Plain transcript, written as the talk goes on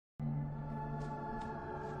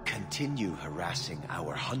continue harassing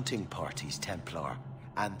our hunting parties, Templar,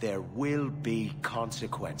 and there will be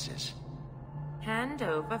consequences. Hand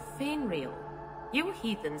over Fainreal. You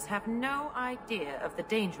heathens have no idea of the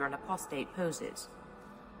danger an apostate poses.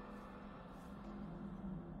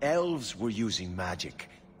 Elves were using magic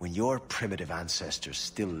when your primitive ancestors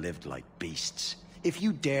still lived like beasts. If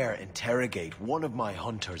you dare interrogate one of my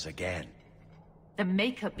hunters again... The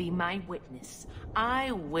Maker be my witness.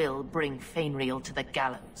 I will bring Fainreal to the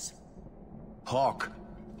gallows. Hawke,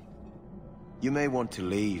 you may want to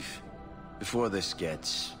leave before this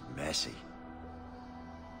gets messy.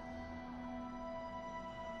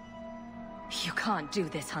 You can't do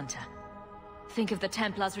this, Hunter. Think of the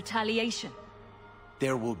Templars' retaliation.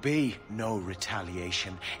 There will be no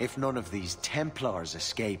retaliation if none of these Templars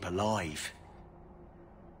escape alive.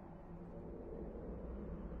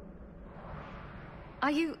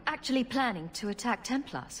 Are you actually planning to attack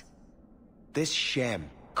Templars? This Shem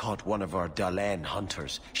caught one of our Dalen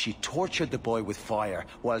hunters. She tortured the boy with fire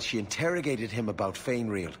while she interrogated him about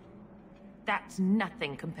Fainreal. That's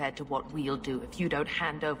nothing compared to what we'll do if you don't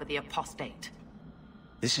hand over the apostate.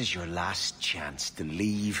 This is your last chance to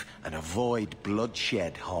leave and avoid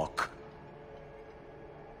bloodshed, Hawke.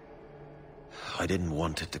 I didn't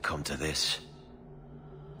want it to come to this.